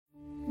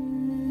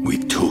We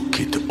took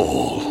it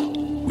all.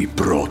 We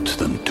brought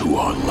them to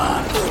our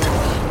land.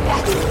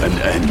 An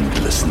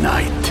endless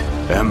night,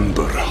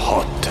 ember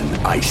hot and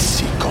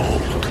icy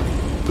cold.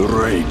 The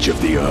rage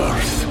of the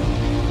earth.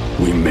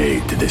 We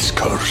made this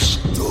curse.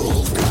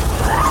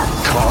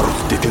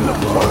 Carved it in the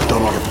blood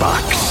on our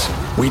backs.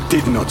 We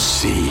did not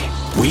see.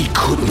 We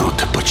could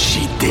not, but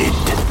she did.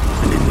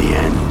 And in the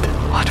end...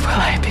 What will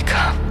I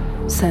become?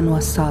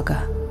 Senua's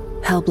Saga.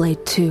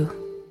 Hellblade 2.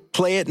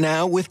 Play it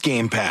now with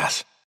Game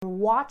Pass.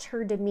 Watch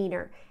her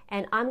demeanor,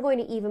 and I'm going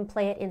to even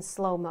play it in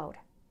slow mode.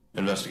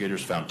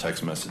 Investigators found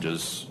text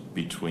messages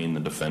between the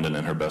defendant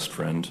and her best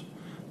friend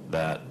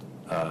that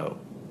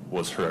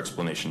was her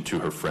explanation to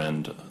her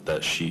friend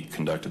that she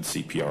conducted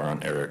CPR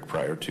on Eric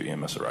prior to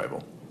EMS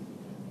arrival.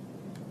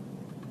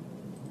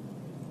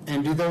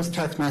 And do those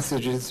text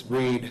messages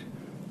read,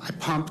 "I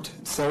pumped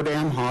so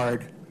damn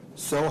hard,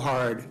 so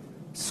hard,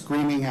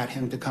 screaming at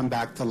him to come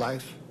back to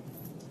life"?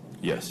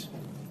 Yes.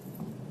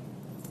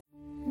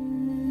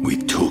 We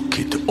took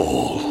it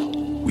all.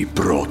 We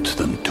brought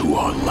them to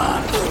our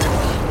land.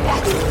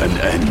 An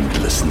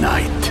endless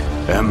night,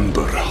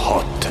 ember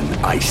hot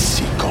and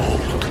icy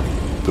cold.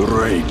 The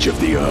rage of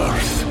the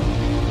earth.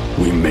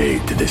 We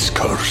made this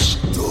curse.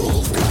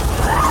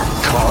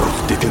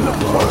 Carved it in the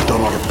blood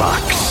on our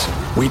backs.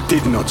 We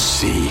did not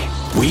see.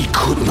 We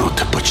could not,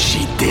 but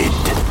she did.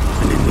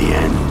 And in the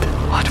end...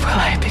 What will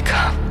I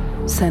become?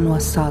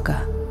 Senua's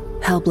Saga.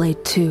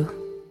 Hellblade 2.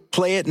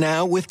 Play it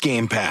now with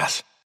Game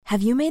Pass.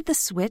 Have you made the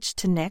switch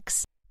to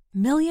Knix?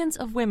 Millions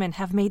of women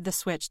have made the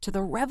switch to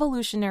the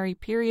revolutionary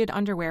period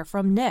underwear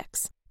from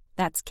Knix.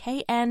 That's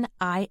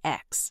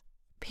Knix.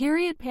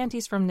 Period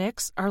panties from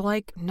Knix are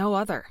like no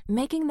other,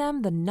 making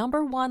them the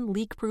 #1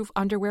 leak-proof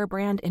underwear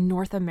brand in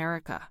North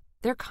America.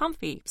 They're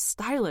comfy,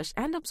 stylish,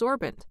 and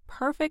absorbent,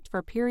 perfect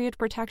for period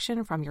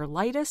protection from your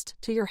lightest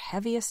to your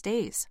heaviest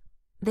days.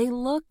 They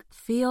look,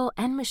 feel,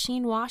 and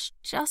machine wash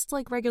just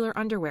like regular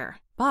underwear,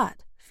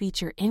 but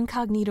feature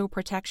incognito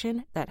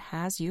protection that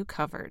has you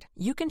covered.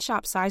 You can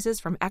shop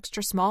sizes from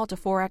extra small to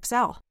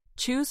 4XL.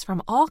 Choose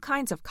from all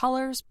kinds of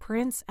colors,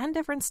 prints, and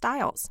different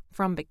styles,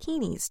 from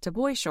bikinis to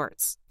boy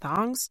shorts,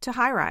 thongs to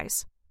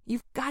high-rise.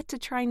 You've got to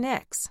try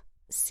Knix.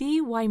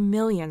 See why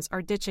millions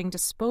are ditching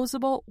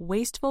disposable,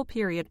 wasteful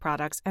period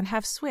products and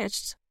have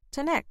switched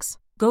to Knix.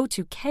 Go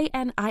to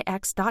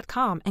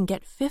knix.com and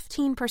get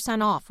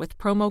 15% off with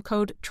promo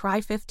code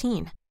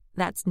TRY15.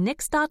 That's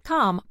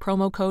knix.com,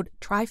 promo code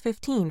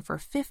TRY15 for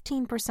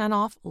 15%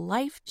 off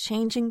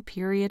life-changing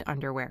period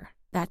underwear.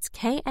 That's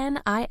knix.com.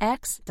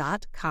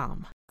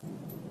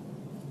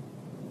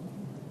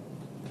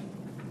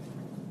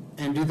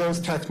 And do those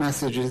text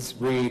messages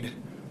read,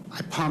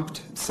 "I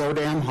pumped so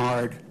damn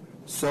hard,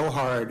 so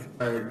hard,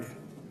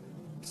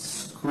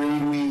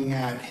 screaming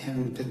at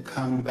him to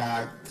come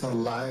back to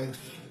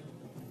life"?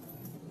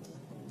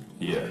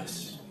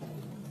 Yes.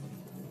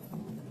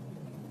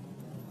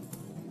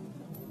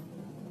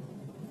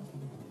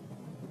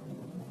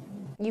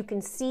 You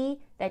can see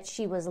that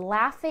she was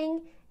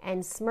laughing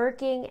and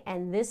smirking,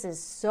 and this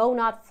is so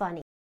not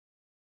funny.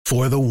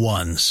 For the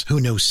ones who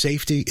know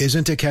safety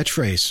isn't a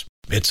catchphrase,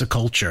 it's a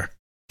culture.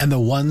 And the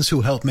ones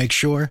who help make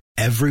sure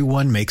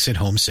everyone makes it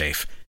home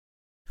safe.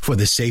 For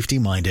the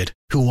safety-minded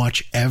who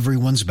watch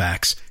everyone's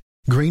backs,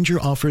 Grainger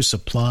offers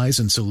supplies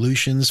and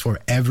solutions for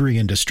every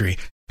industry,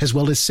 as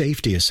well as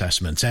safety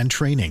assessments and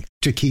training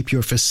to keep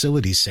your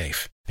facilities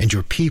safe and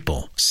your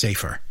people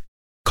safer.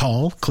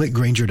 Call, click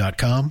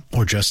Grainger.com,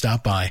 or just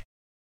stop by.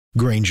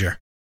 Grainger,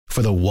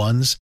 for the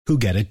ones who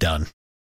get it done.